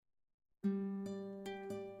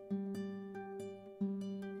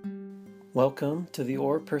Welcome to the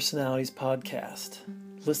Or Personalities podcast.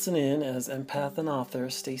 Listen in as empath and author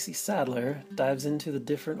Stacy Sadler dives into the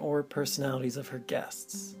different Or personalities of her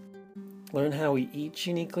guests. Learn how we each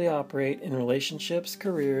uniquely operate in relationships,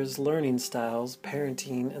 careers, learning styles,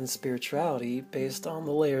 parenting, and spirituality based on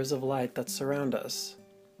the layers of light that surround us.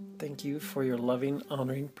 Thank you for your loving,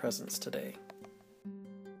 honoring presence today.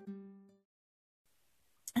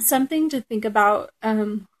 Something to think about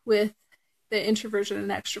with the introversion and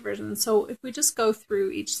extroversion. So if we just go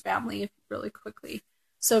through each family really quickly.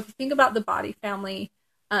 So if you think about the body family,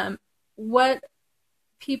 what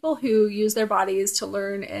people who use their bodies to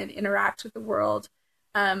learn and interact with the world,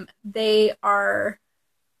 they're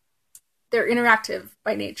interactive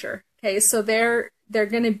by nature. Okay, so they're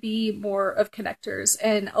going to be more of connectors.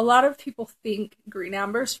 And a lot of people think green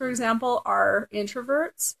ambers, for example, are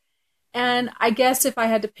introverts. And I guess if I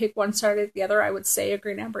had to pick one side or the other, I would say a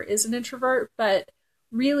green amber is an introvert. But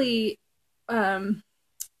really,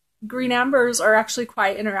 green ambers are actually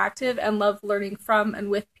quite interactive and love learning from and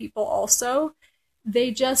with people also.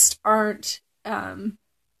 They just aren't, they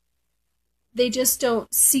just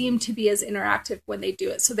don't seem to be as interactive when they do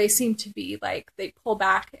it. So they seem to be like, they pull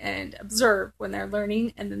back and observe when they're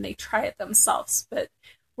learning, and then they try it themselves. But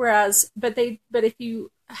if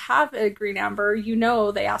you have a green amber,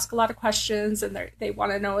 they ask a lot of questions, and they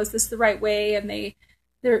want to know, is this the right way? And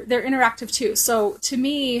they're interactive too. So to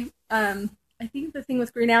me, I think the thing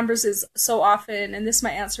with green ambers is so often, and this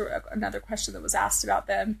might answer another question that was asked about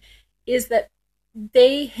them, is that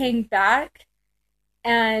they hang back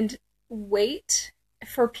and wait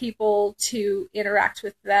for people to interact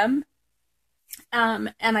with them.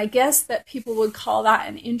 And I guess that people would call that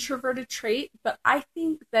an introverted trait, but I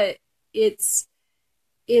think that it's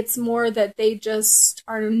more that they just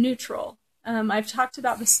are neutral. I've talked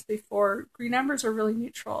about this before. Green ambers are really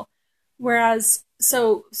neutral, whereas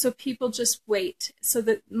so people just wait. So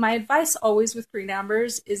that my advice always with green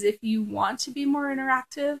ambers is, if you want to be more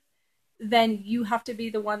interactive, then you have to be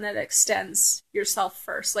the one that extends yourself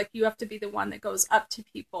first. Like, you have to be the one that goes up to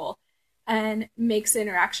people and makes the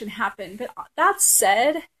interaction happen. But that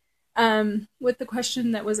said, with the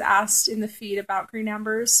question that was asked in the feed about green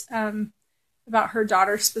ambers, about her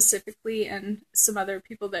daughter specifically, and some other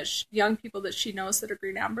people young people that she knows that are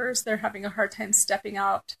green ambers, they're having a hard time stepping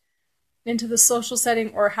out into the social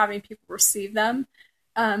setting or having people receive them.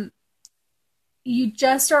 You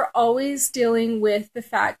just are always dealing with the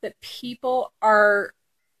fact that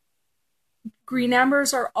green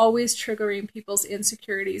ambers are always triggering people's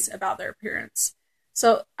insecurities about their appearance.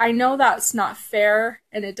 So I know that's not fair,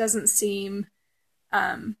 and it doesn't seem,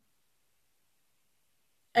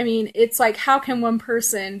 it's like, how can one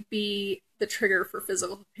person be the trigger for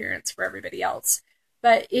physical appearance for everybody else?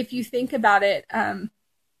 But if you think about it, I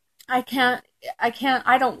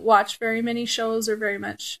don't watch very many shows or very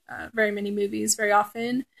many movies very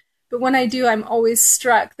often. But when I do, I'm always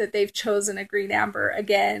struck that they've chosen a green amber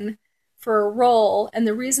again for a role. And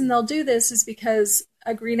the reason they'll do this is because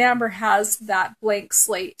a green amber has that blank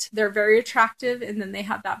slate. They're very attractive, and then they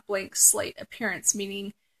have that blank slate appearance,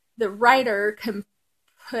 meaning the writer can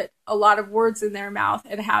put a lot of words in their mouth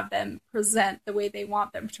and have them present the way they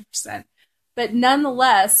want them to present. But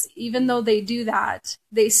nonetheless, even though they do that,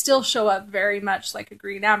 they still show up very much like a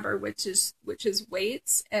green amber, which is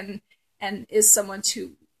waits and is someone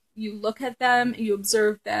to, you look at them, you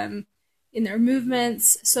observe them in their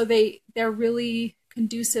movements. So they're really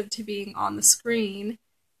conducive to being on the screen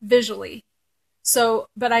visually. So,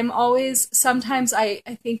 but sometimes I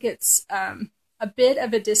think it's a bit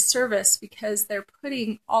of a disservice, because they're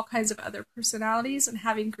putting all kinds of other personalities and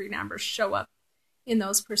having green ambers show up in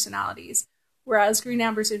those personalities. Whereas green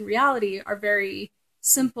ambers in reality are very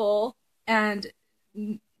simple, and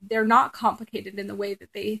they're not complicated in the way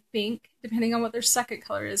that they think, depending on what their second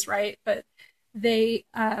color is, right? But they're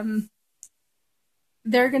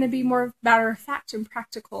going to be more matter of fact and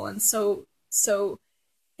practical. And so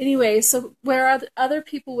where other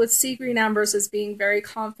people would see green ambers as being very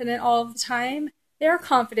confident all the time, they're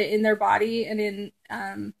confident in their body and in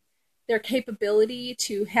their capability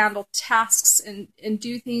to handle tasks and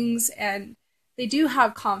do things, and they do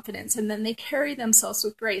have confidence, and then they carry themselves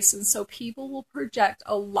with grace. And so people will project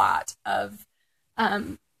a lot.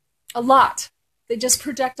 They just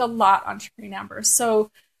project a lot onto green ambers. So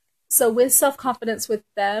with self-confidence with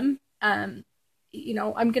them, I'm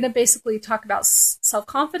going to basically talk about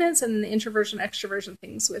self-confidence and the introversion, extroversion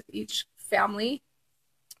things with each family,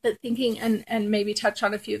 but thinking and maybe touch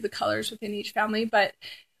on a few of the colors within each family. But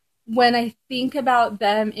when I think about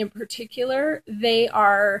them in particular, they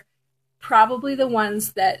are probably the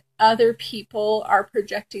ones that other people are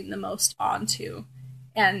projecting the most onto.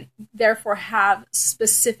 and therefore have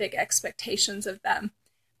specific expectations of them.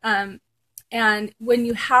 And when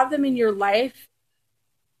you have them in your life,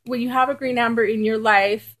 when you have a green amber in your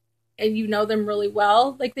life and you know them really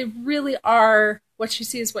well, like they really are, what you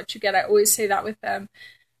see is what you get. I always say that with them.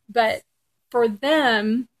 But for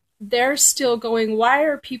them, they're still going, why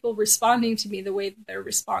are people responding to me the way that they're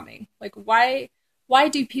responding? Like, why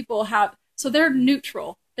do people have, so they're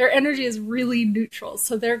neutral. Their energy is really neutral.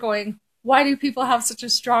 So they're going, why do people have such a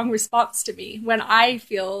strong response to me when I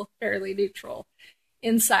feel fairly neutral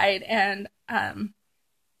inside? And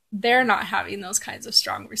they're not having those kinds of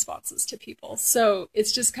strong responses to people. So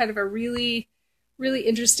it's just kind of a really, really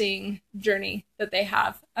interesting journey that they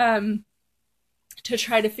have to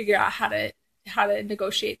try to figure out how to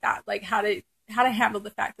negotiate that, like how to handle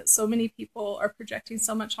the fact that so many people are projecting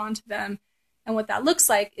so much onto them. And what that looks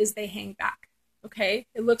like is they hang back. Okay.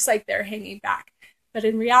 It looks like they're hanging back, but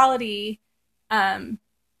in reality,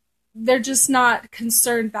 they're just not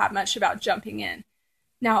concerned that much about jumping in.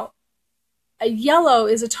 Now, a yellow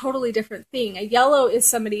is a totally different thing. A yellow is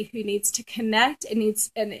somebody who needs to connect and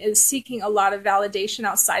is seeking a lot of validation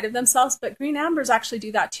outside of themselves. But green ambers actually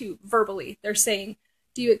do that too, verbally. They're saying,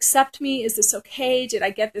 do you accept me? Is this okay? Did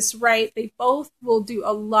I get this right? They both will do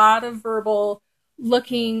a lot of verbal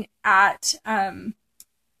looking at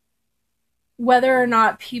whether or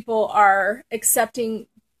not people are accepting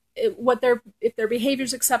if their behavior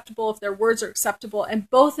is acceptable, if their words are acceptable. And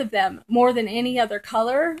both of them, more than any other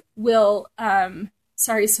color, will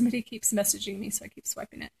sorry, somebody keeps messaging me, so I keep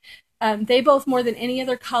swiping it. They both, more than any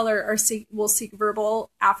other color, will seek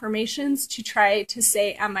verbal affirmations to try to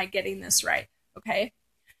say, am I getting this right? Okay.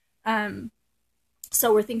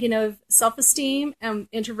 So we're thinking of self-esteem and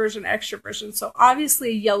introversion, extroversion. So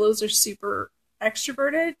obviously yellows are super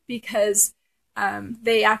extroverted because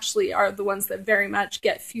they actually are the ones that very much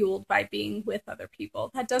get fueled by being with other people.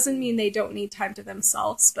 That doesn't mean they don't need time to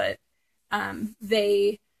themselves, but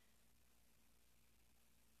they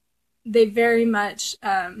very much,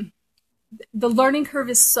 the learning curve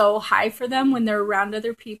is so high for them when they're around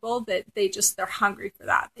other people that they're hungry for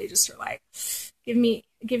that. They just are like, give me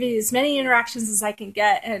as many interactions as I can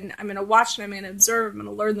get, and I'm going to watch and I'm going to observe, I'm going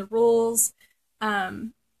to learn the rules.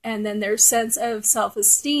 And then their sense of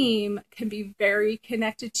self-esteem can be very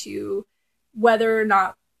connected to whether or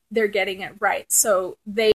not they're getting it right. So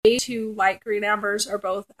they too, like green ambers, are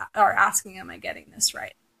asking, am I getting this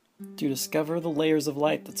right? To discover the layers of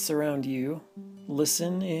light that surround you,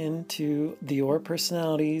 listen in to the Aura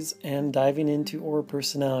Personalities and Diving into Aura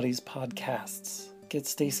Personalities podcasts. Get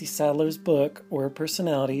Stacy Sadler's book, Aura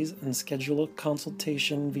Personalities, and schedule a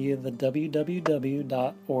consultation via the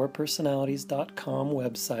www.aurapersonalities.com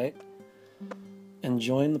website, and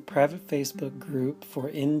join the private Facebook group for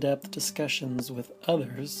in-depth discussions with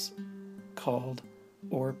others called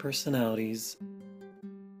Aura Personalities.